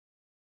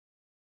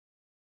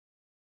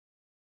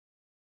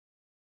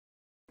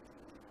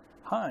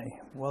Hi,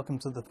 welcome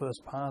to the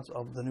first part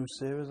of the new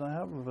series I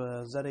have of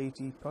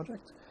Z80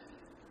 Project,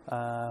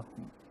 where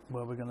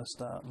we're going to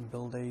start and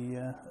build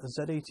a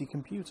Z80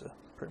 computer,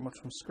 pretty much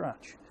from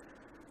scratch.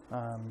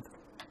 And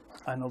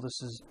I know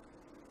this is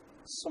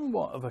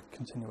somewhat of a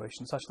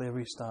continuation. It's actually a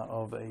restart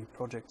of a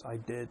project I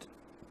did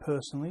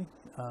personally.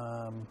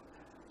 I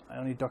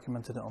only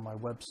documented it on my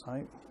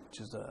website, which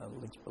is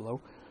linked below.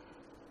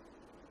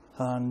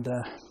 And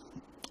I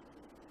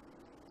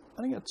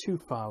didn't get too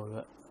far with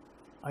it.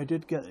 I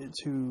did get it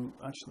to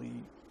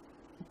actually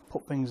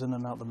put things in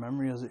and out the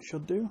memory as it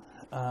should do,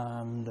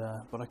 and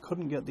but I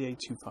couldn't get the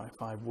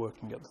 8255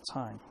 working at the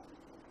time.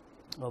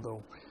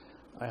 Although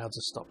I had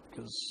to stop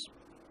because,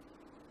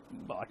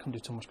 well, I couldn't do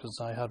too much because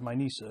I had my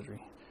knee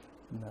surgery.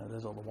 And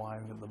there's all the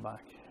wiring at the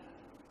back,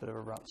 bit of a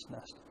rat's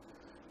nest.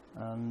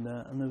 And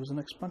there was an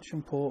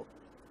expansion port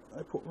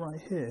I put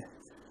right here,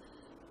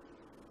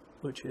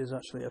 which is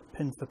actually a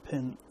pin for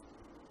pin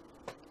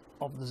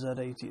of the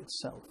Z80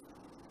 itself.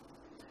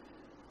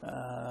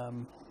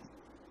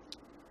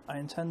 I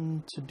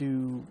intend to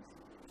do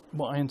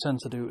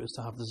is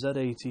to have the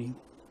Z80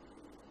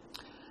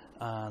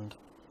 and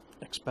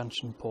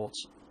expansion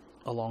ports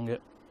along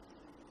it,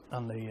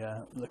 and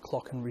the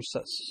clock and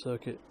reset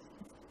circuit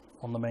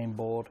on the main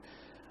board,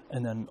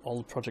 and then all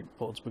the project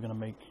boards we're going to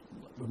make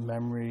with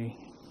memory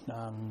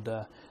and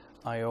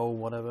I/O,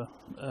 whatever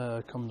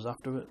comes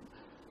after it,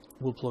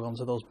 we'll plug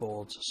onto those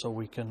boards so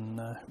we can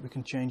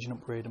change and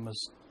upgrade them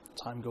as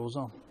time goes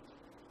on.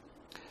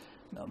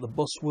 Now the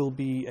bus will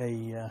be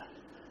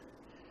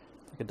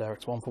like a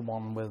direct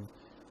 1-for-1 with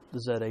the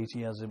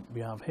Z80 as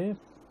we have here,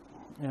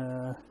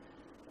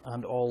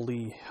 and all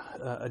the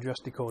address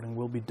decoding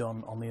will be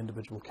done on the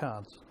individual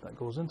cards that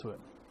goes into it,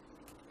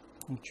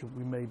 which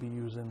we may be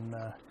using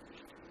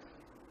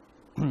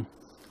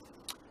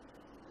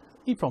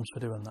EEPROMs for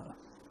doing that,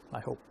 I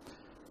hope.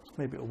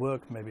 Maybe it'll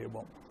work, maybe it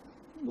won't.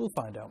 We'll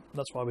find out.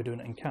 That's why we're doing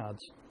it in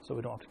cards, so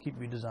we don't have to keep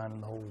redesigning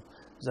the whole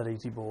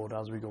Z80 board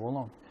as we go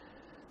along.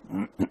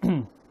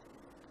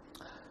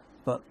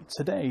 But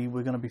today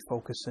we're going to be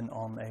focusing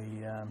on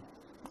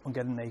on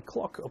getting a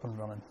clock up and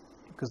running,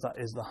 because that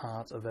is the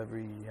heart of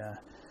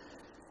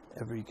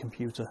every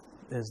computer,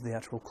 is the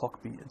actual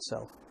clock beat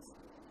itself.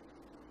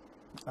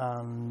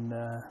 And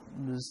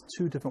there's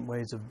two different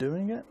ways of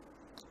doing it.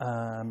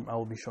 I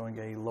will be showing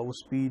a low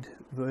speed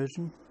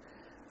version,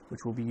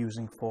 which we'll be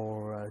using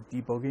for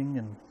debugging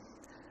and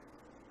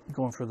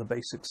going through the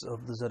basics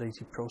of the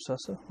Z80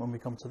 processor when we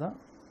come to that.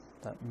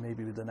 That may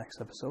be the next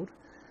episode,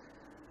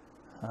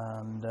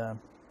 and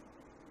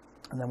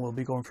then we'll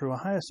be going through a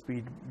higher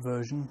speed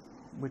version,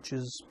 which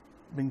has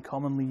been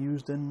commonly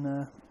used in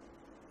a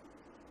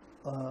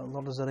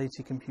lot of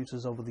Z80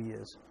 computers over the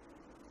years.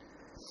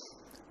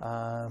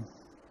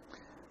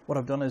 What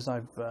I've done is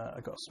I've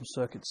got some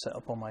circuits set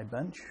up on my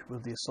bench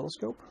with the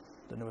oscilloscope,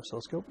 the new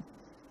oscilloscope.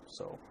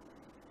 So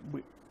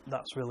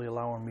that's really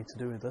allowing me to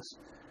do this.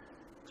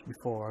 Because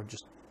before I'd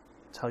just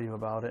tell you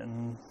about it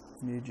and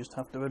you just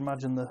have to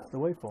imagine the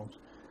waveforms.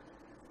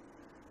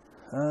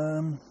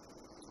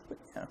 But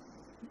yeah,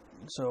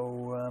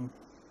 so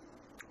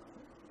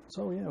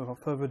yeah, without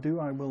further ado,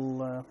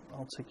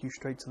 I'll take you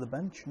straight to the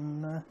bench,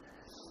 and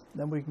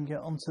then we can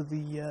get onto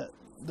the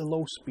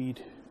low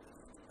speed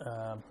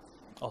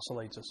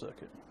oscillator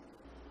circuit.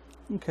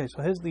 Okay,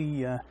 so here's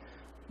the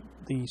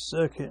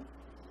circuit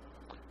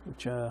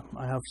which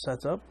I have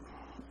set up.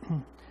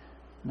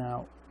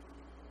 Now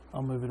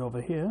I'll move it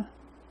over here,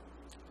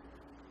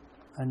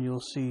 and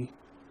you'll see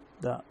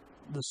that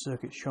the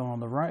circuit shown on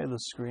the right of the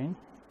screen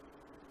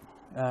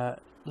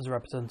is a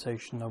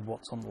representation of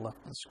what's on the left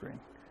of the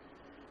screen.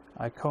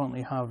 I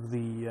currently have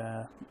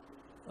the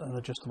an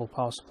adjustable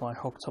power supply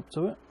hooked up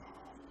to it.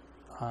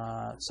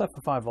 It's set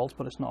for 5 volts,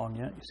 but it's not on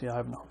yet. You see, I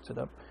haven't hooked it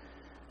up.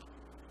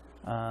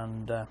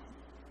 And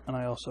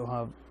I also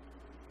have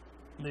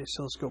the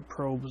oscilloscope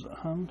probes at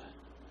hand.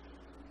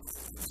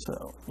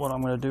 So what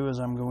I'm going to do is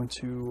I'm going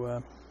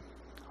to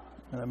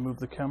move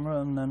the camera,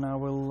 and then I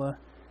will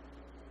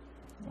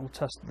we'll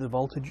test the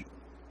voltage,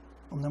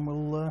 and then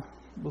we'll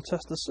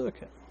test the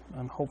circuit,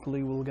 and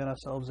hopefully we'll get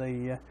ourselves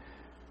a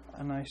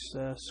nice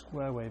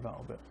square wave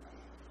out of it.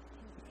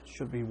 It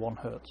should be 1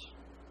 Hertz.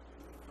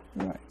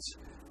 Right,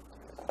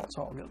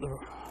 so I'll get the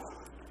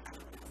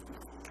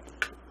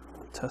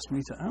test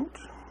meter out.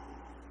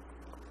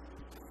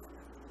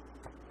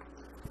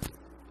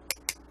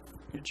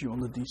 Get you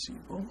on the DC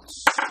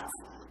volts,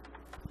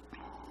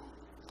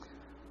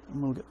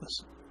 and we'll get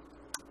this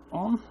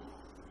on.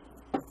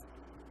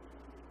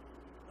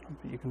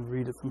 You can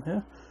read it from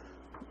here,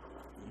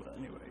 but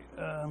anyway,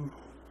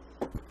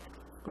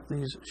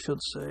 these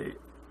should say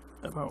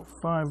about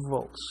 5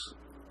 volts,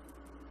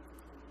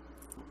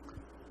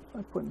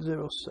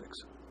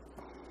 5.06.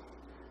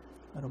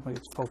 I don't think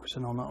it's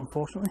focusing on that,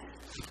 unfortunately.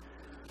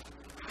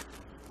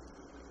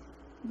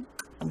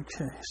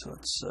 Okay, so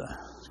let's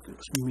get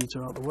this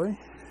meter out of the way,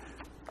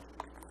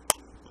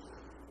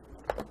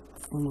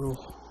 and we'll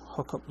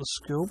hook up the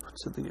scope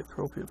to the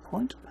appropriate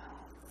point.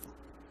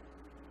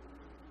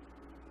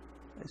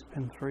 It's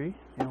pin 3,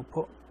 the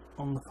output,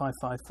 on the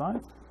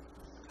 555.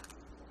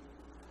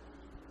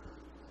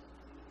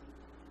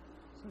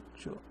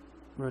 So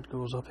red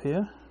goes up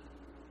here,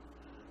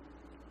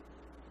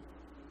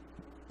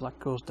 black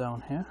goes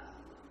down here,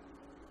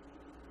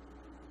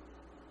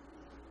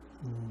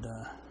 and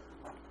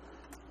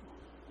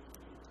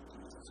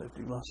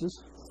safety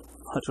glasses,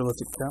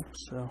 hydrolytic cap.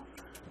 So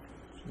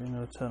I'm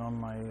going to turn on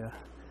my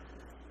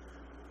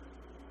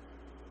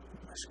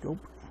my scope.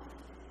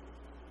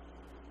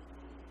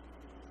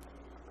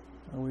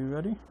 Are we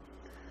ready?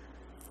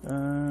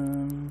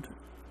 And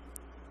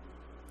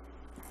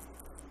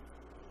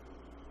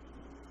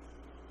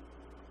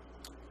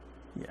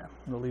yeah,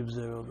 we'll leave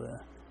 0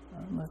 there.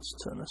 And let's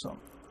turn this on.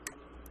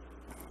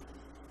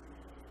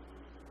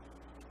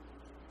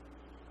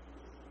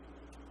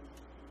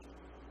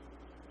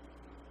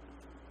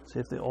 See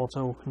if the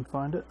auto can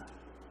find it.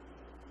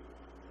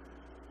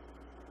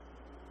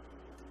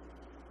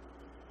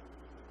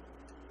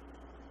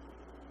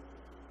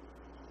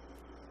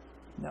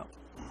 No,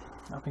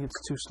 I think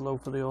it's too slow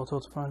for the auto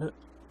to find it.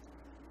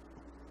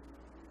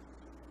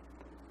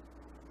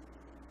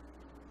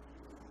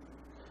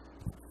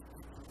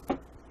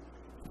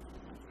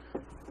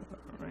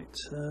 Alright,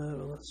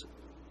 let's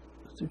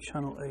do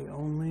channel A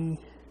only.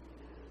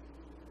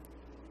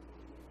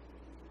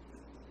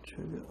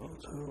 Trigger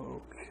auto,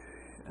 okay.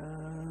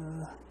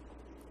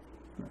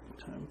 Right,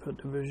 time per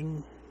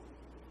division.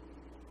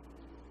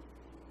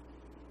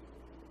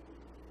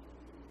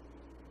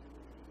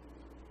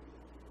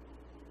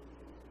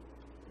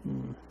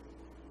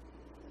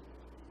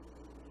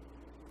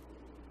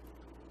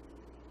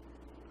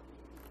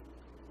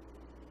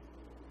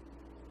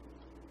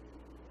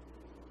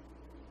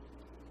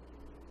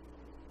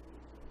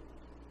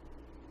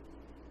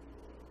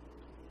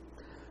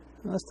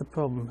 That's the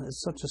problem.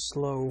 It's such a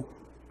slow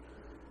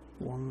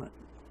one that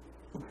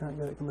we can't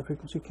get it on the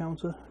frequency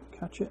counter.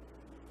 Catch it.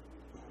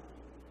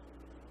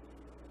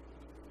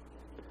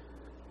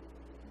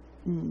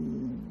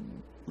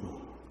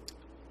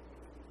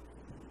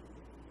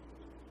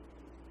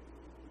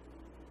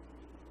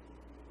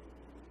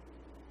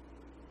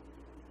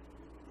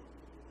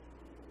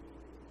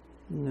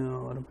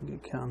 No, I don't think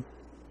it can.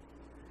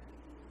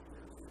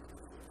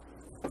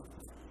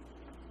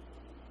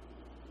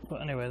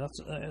 But anyway, that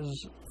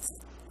is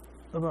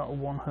about a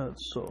 1 Hz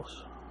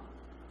source.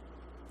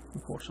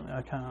 Unfortunately,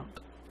 I can't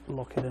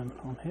lock it in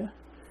on here.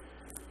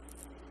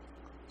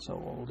 So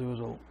what we'll do is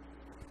we'll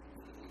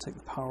take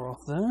the power off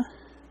there.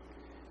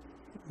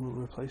 We'll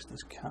replace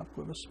this cap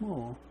with a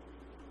small.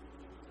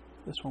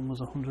 This one was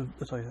 10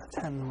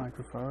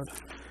 microfarad.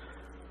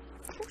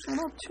 Actually,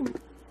 not too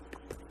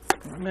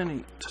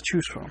many to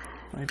choose from.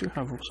 I do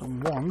have some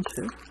ones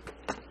here.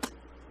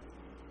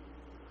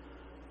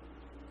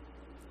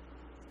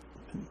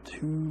 Pin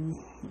 2.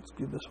 Let's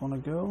give this one a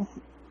go.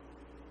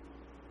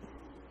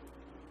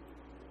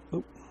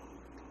 Oh.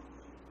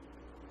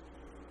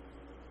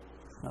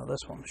 Now this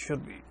one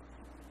should be.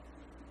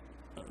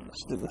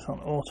 Let's do this on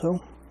auto.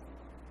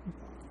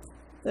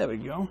 There we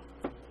go.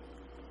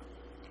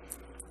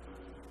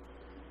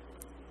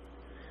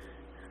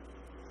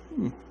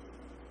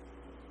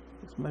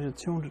 Let's measure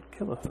 200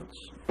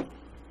 kilohertz.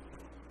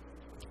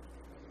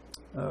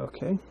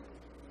 Okay.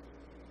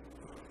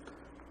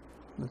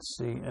 Let's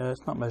see.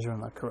 It's not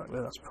measuring that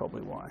correctly. That's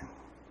probably why.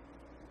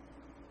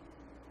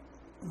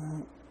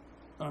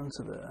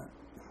 Onto there.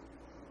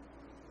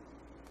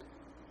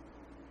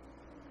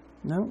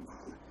 No,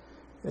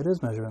 it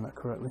is measuring that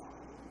correctly.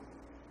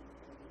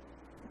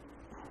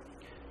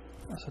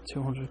 That's a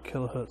 200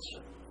 kilohertz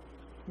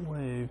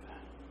wave.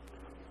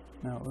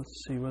 Now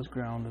let's see, where's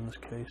ground in this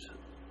case?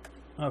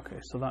 Okay,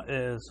 so that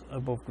is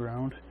above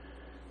ground,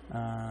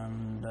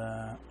 and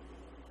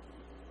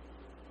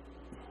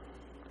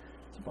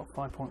it's about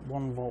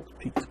 5.1 volts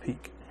peak to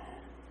peak.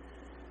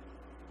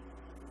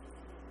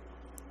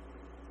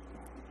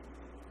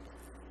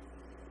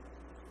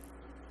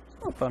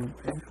 Not bad.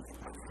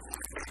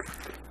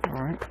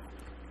 Alright,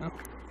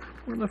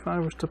 what if I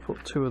was to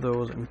put 2 of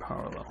those in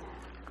parallel?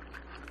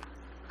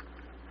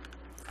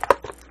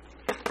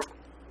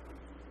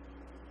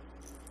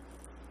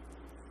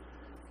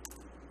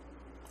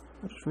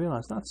 I just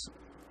realised that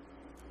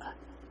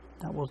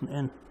wasn't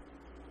in.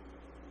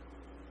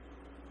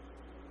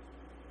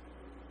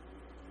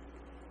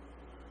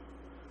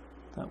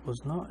 That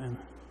was not in.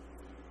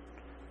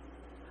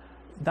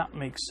 That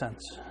makes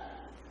sense.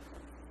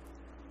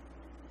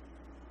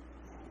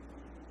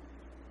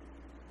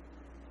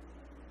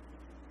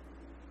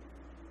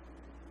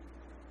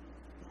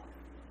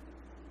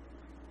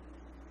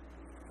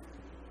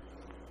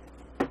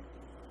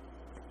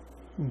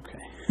 Okay.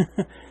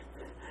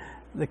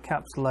 The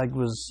cap's leg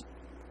was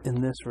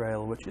in this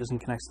rail, which isn't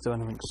connected to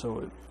anything,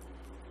 so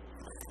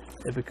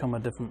it become a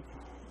different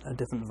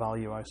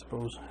value, I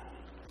suppose.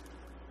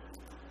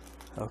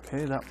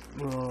 Okay, that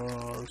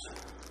was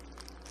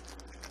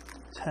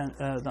 10.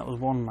 That was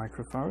 1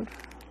 microfarad.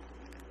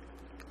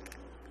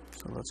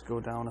 So let's go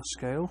down a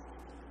scale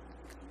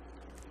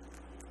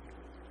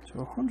to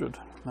 100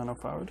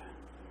 nanofarad.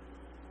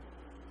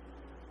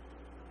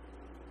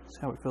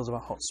 See how it feels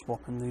about hot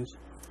swapping these.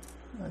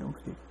 I don't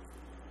think it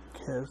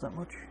cares that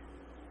much.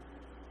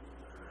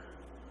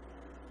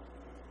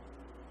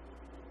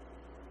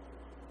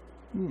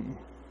 I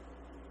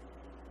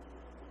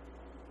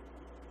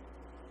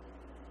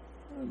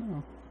don't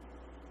know.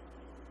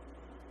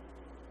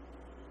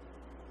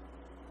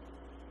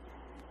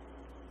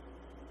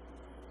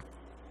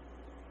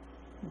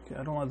 Okay,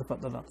 I don't like the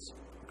fact that that's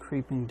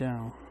creeping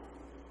down.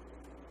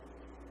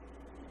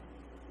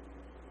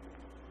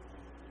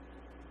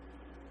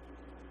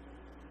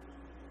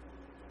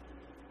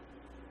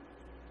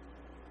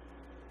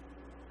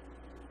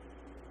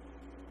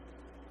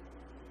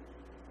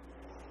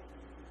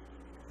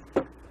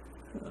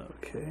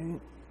 Okay.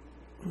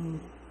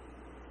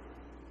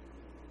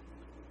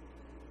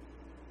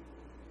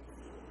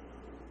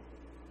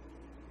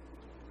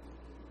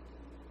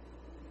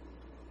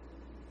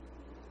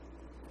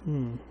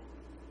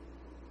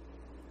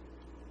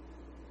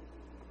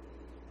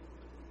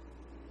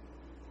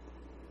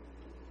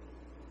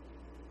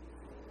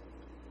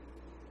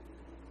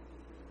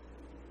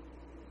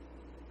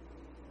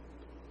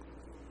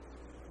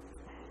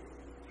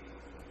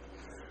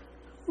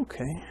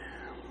 Okay.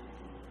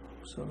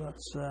 So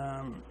that's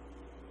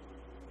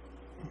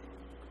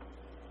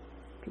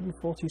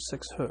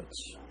 146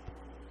 hertz.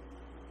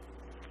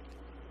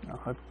 Now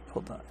if I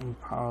put that in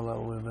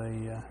parallel with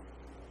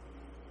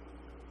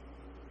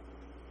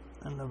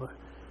another,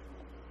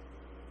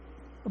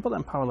 I'll put that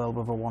in parallel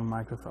with a 1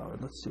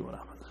 microfarad. Let's see what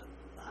happens.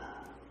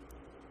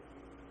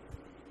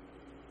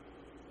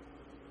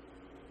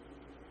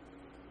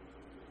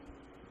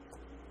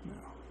 No.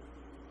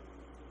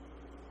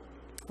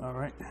 All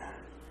right.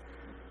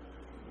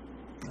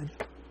 I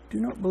do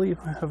not believe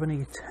I have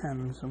any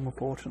 10s,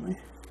 unfortunately.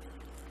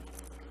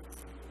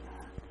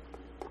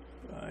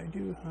 I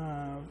do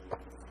have.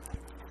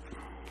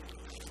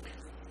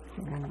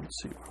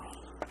 Let's see.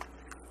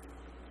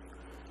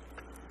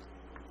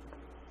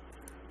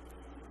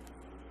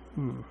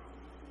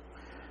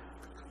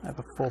 I have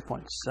a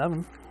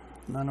 4.7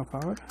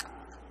 nanofarad.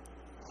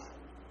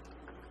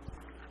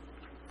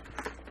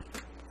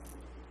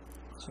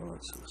 So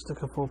let's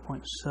stick a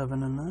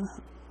 4.7 in there.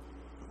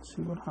 Let's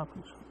see what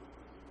happens.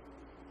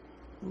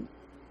 Ooh,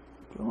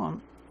 come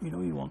on, you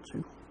know you want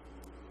to.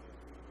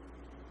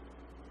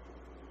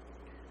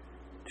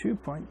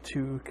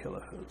 2.2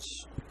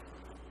 kilohertz.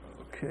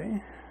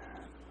 Okay,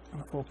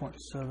 and a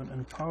 4.7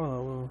 in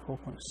parallel with a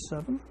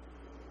 4.7.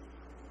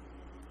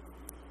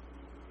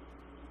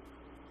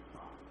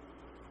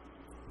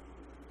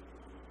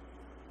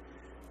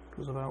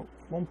 Goes about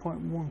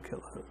 1.1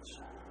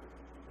 kilohertz.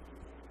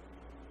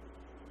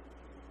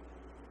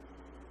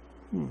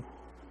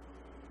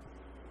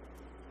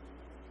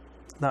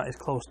 That is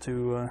close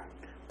to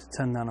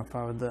 10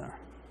 nanofarad there.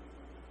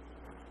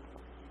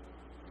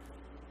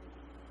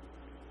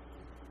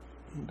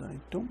 And I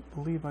don't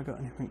believe I got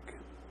anything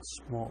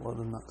smaller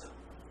than that.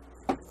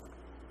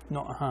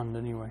 Not a hand,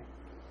 anyway.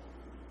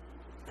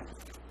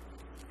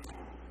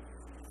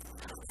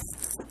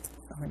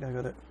 I think I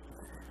got it.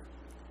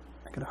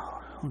 I got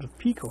 100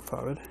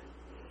 picofarad.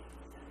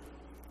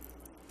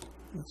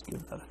 Let's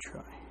give that a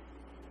try.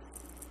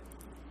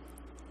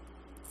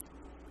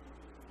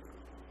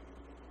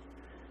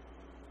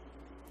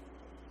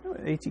 Oh,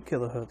 80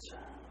 kilohertz.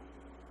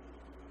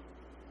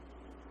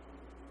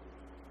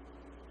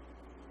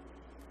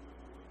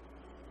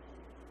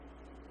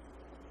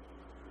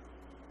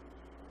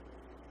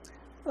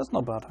 That's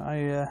not bad.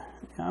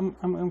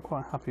 I'm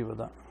quite happy with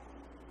that.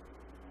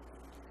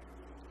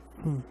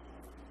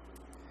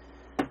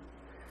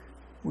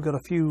 We've got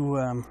a few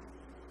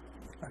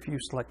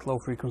select low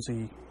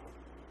frequency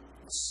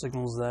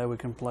signals there we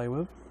can play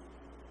with,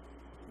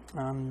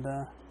 and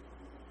that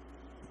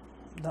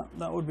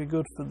would be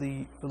good for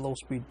the low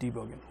speed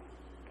debugging.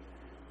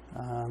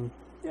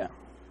 Yeah.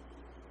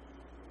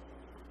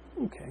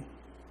 Okay.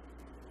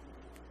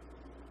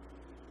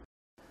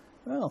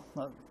 Well,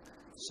 that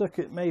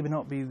circuit may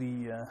not be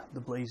the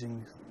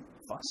blazing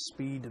fast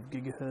speed of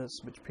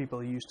gigahertz which people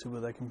are used to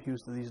with their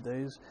computer these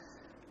days,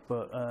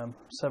 but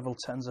several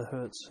tens of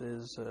hertz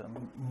is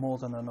more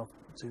than enough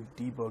to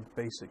debug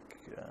basic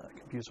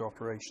computer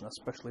operation,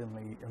 especially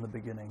in the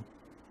beginning.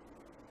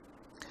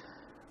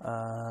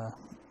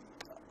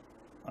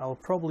 I'll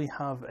probably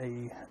have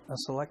a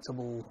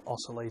selectable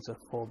oscillator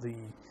for the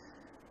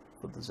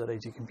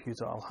Z80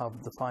 computer. I'll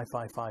have the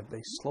 555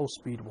 base slow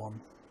speed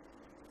one,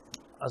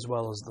 as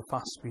well as the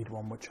fast speed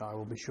one, which I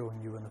will be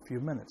showing you in a few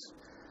minutes.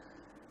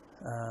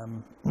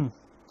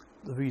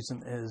 The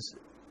reason is,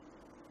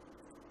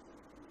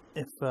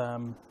 if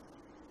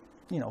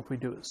if we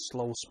do it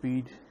slow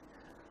speed,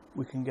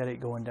 we can get it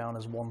going down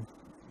as 1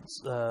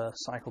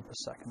 cycle per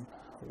second,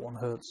 1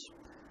 hertz,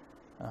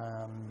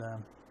 and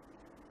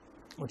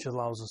which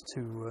allows us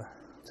to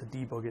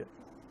debug it.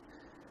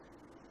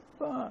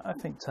 But I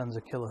think tens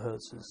of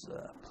kilohertz is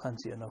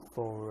plenty enough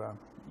for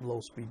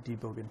low speed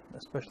debugging,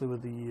 especially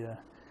with the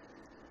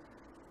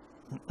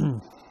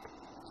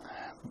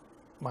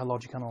my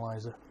logic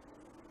analyzer.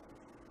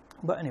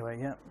 But anyway,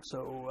 yeah,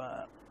 so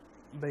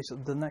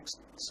basically the next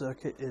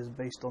circuit is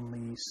based on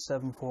the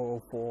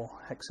 7404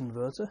 hex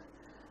inverter,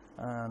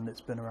 and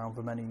it's been around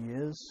for many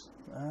years.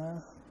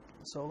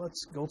 So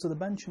let's go to the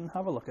bench and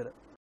have a look at it.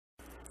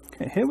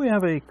 Okay, here we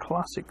have a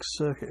classic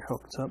circuit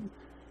hooked up,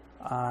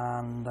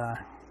 and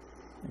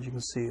as you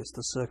can see, it's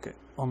the circuit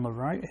on the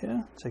right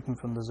here, taken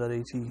from the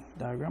Z80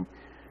 diagram.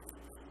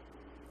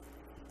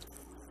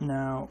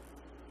 Now,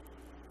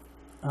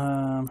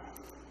 a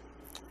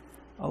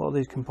lot of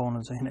these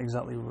components ain't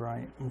exactly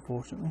right,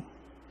 unfortunately.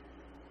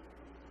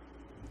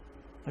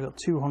 I got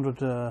 200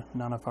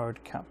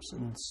 nanofarad caps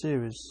in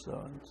series,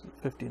 so it's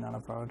 50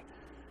 nanofarad,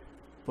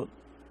 but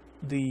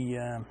the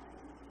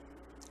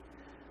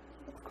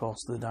of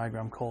course the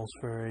diagram calls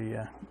for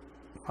a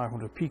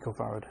 500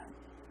 picofarad.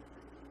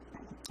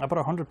 I put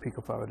 100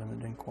 picofarad and it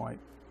didn't quite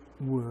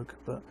work,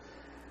 but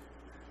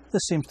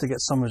this seems to get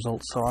some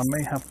results, so I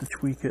may have to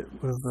tweak it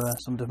with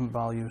some different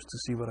values to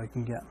see what I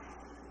can get.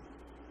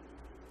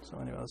 So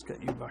anyway, let's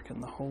get you back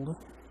in the holder.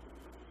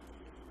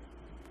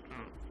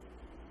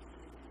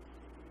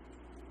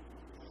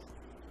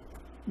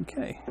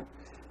 Okay,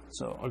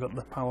 so I got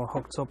the power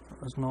hooked up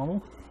as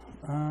normal,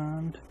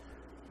 and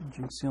as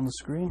you can see on the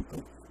screen,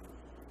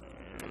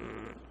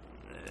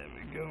 there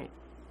we go.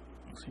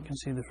 So you can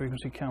see the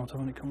frequency counter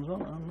when it comes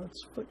on, and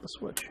let's flick the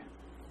switch.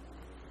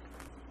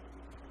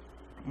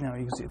 Now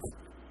you can see it's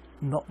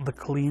not the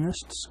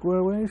cleanest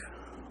square wave,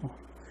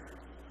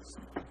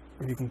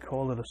 if you can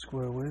call it a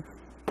square wave,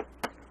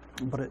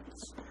 but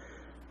it's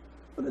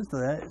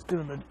there. It's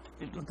doing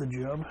the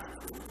job.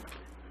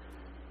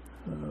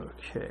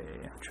 Okay,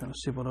 I'm trying to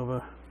see what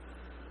other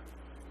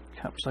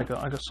caps I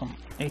got. I got some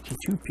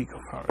 82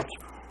 picofarads.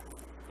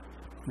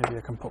 Maybe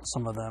I can put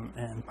some of them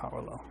in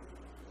parallel.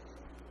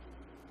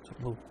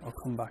 So I'll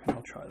come back and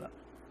I'll try that.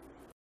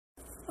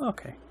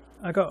 Okay,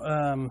 I got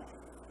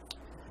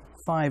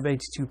 5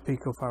 82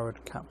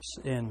 picofarad caps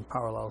in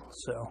parallel,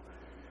 so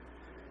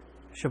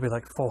should be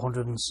like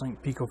 400 and something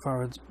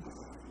picofarads.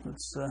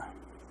 Let's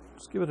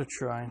give it a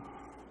try.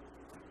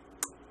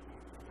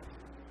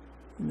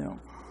 No,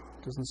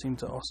 doesn't seem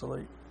to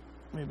oscillate.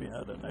 Maybe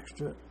add an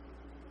extra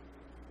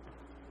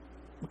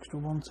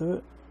one to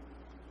it.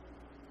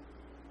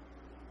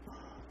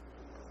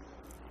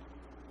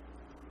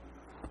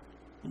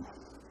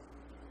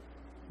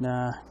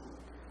 Nah,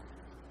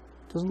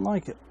 doesn't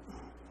like it.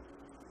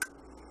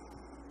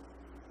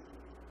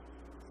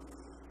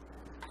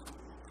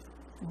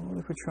 What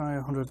if we try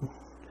 100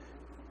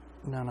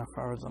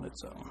 nanofarads on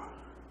its own?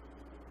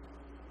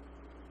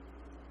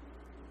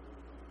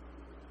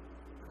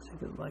 Let's see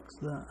if it likes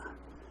that.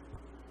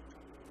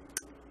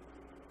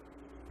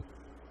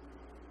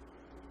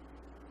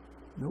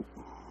 Nope.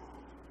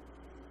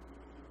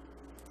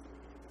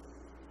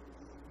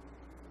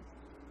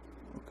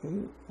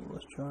 Okay,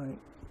 let's try it.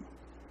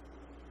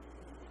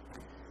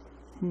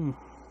 50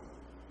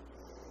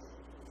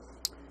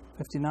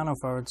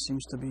 nanofarads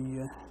seems to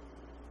be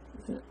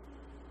it.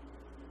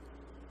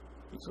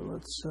 So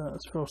let's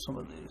throw some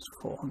of these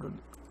 400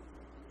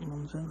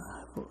 ones in.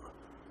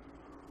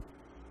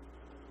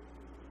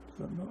 Does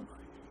that not?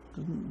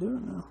 Doesn't do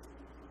it now.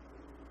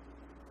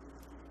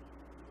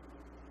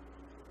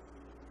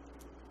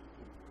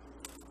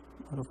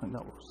 I don't think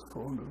that was the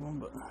 400 one,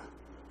 but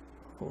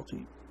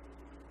 40.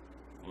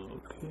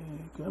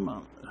 Okay, come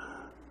on.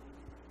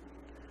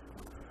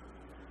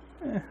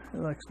 Yeah, it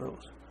likes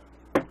those.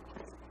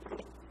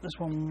 This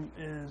one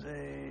is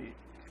a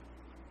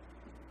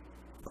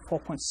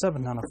 4.7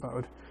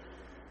 nanofarad.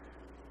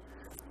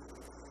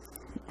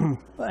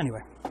 But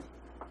anyway,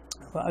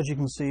 but as you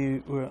can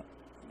see, we're at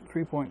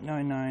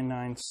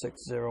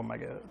 3.99960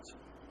 megahertz.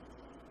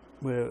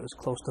 We're as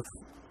close to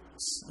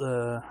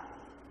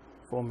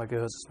 4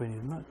 megahertz as we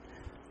need.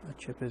 That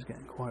chip is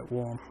getting quite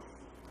warm.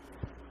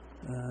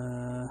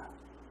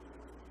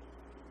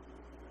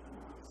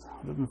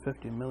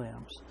 150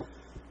 milliamps.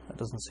 That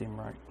doesn't seem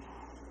right.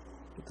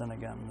 But then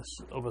again, this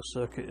other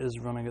circuit is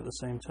running at the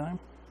same time.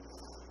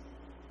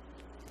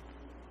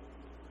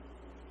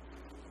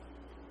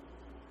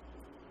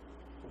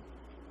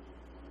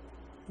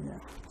 Yeah,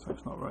 so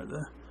it's not right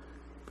there.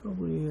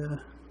 Probably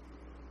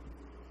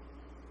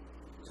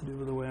to do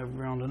with the way I've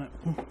grounded it.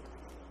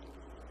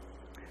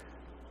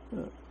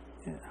 But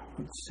yeah,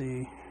 let's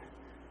see.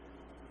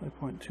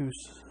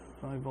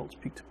 5.25 volts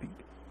peak to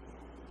peak.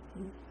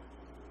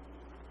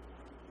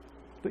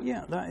 But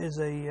yeah, that is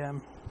a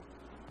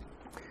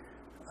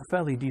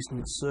fairly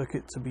decent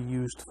circuit to be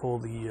used for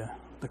the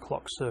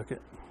clock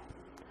circuit,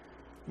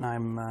 and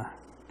I'm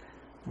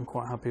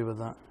quite happy with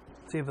that.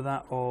 It's either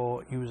that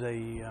or use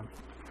a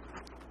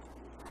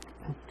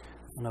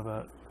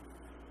another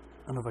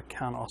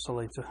CAN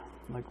oscillator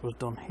like was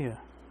done here.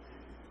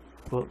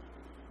 But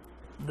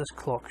this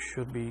clock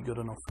should be good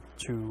enough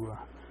to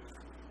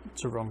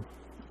run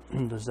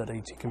the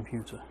Z80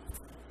 computer,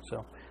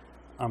 so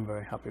I'm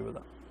very happy with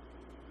that.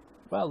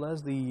 Well,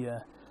 there's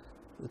the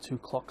two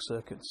clock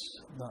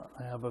circuits that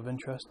I have of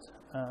interest,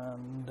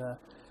 and the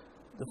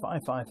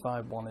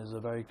 555 one is a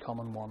very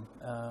common one.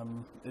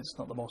 It's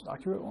not the most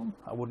accurate one.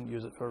 I wouldn't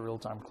use it for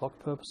real-time clock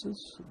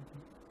purposes,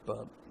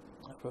 but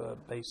for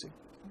basic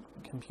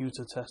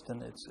computer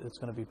testing, it's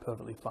going to be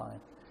perfectly fine,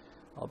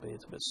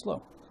 albeit a bit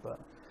slow. But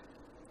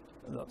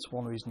that's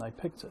one reason I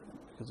picked it,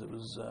 because it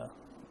was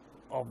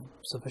of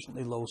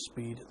sufficiently low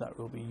speed that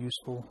will be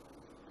useful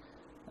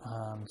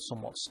and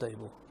somewhat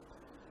stable.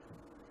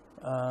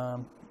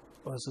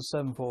 Whereas the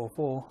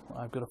 7404,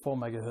 I've got a 4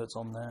 megahertz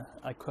on there.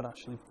 I could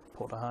actually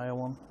put a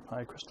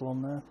higher crystal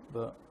on there,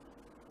 but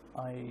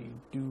I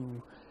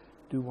do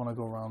want to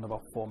go around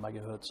about 4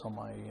 megahertz on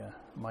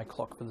my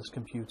clock for this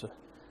computer,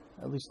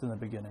 at least in the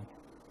beginning.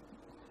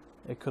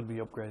 It could be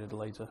upgraded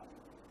later,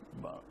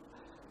 but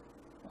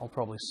I'll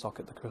probably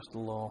socket the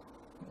crystal, or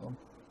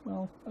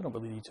well, I don't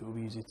really need to. It'll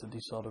be easy to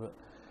desolder it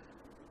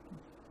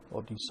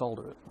or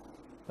desolder it,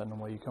 depending on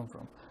where you come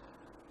from.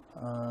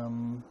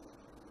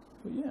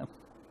 But yeah,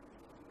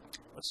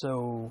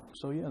 so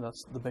yeah,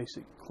 that's the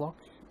basic clock.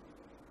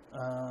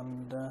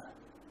 And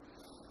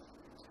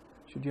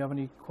should you have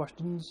any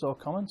questions or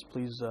comments,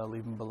 please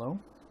leave them below,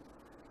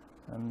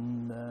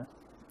 and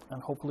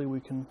hopefully we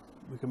can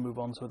move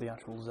on to the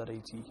actual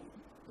Z80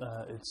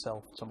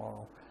 itself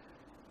tomorrow.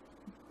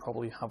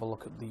 Probably have a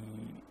look at the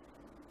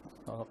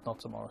not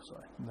tomorrow,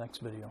 sorry,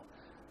 next video.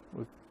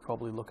 We'll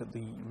probably look at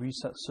the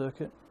reset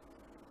circuit,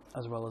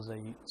 as well as a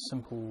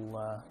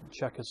simple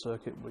checker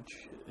circuit,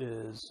 which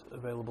is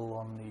available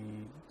on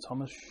the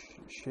Thomas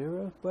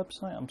Shearer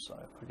website. I'm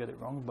sorry if I get it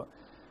wrong, but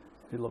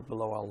if you look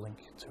below, I'll link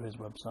to his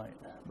website.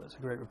 But it's a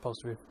great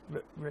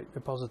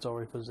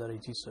repository for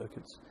Z80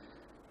 circuits,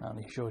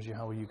 and he shows you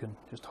how you can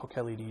just hook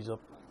LEDs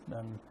up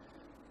and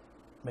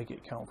make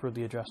it count through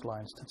the address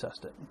lines to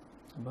test it.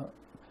 But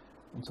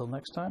until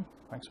next time,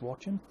 thanks for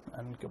watching,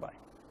 and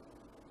goodbye.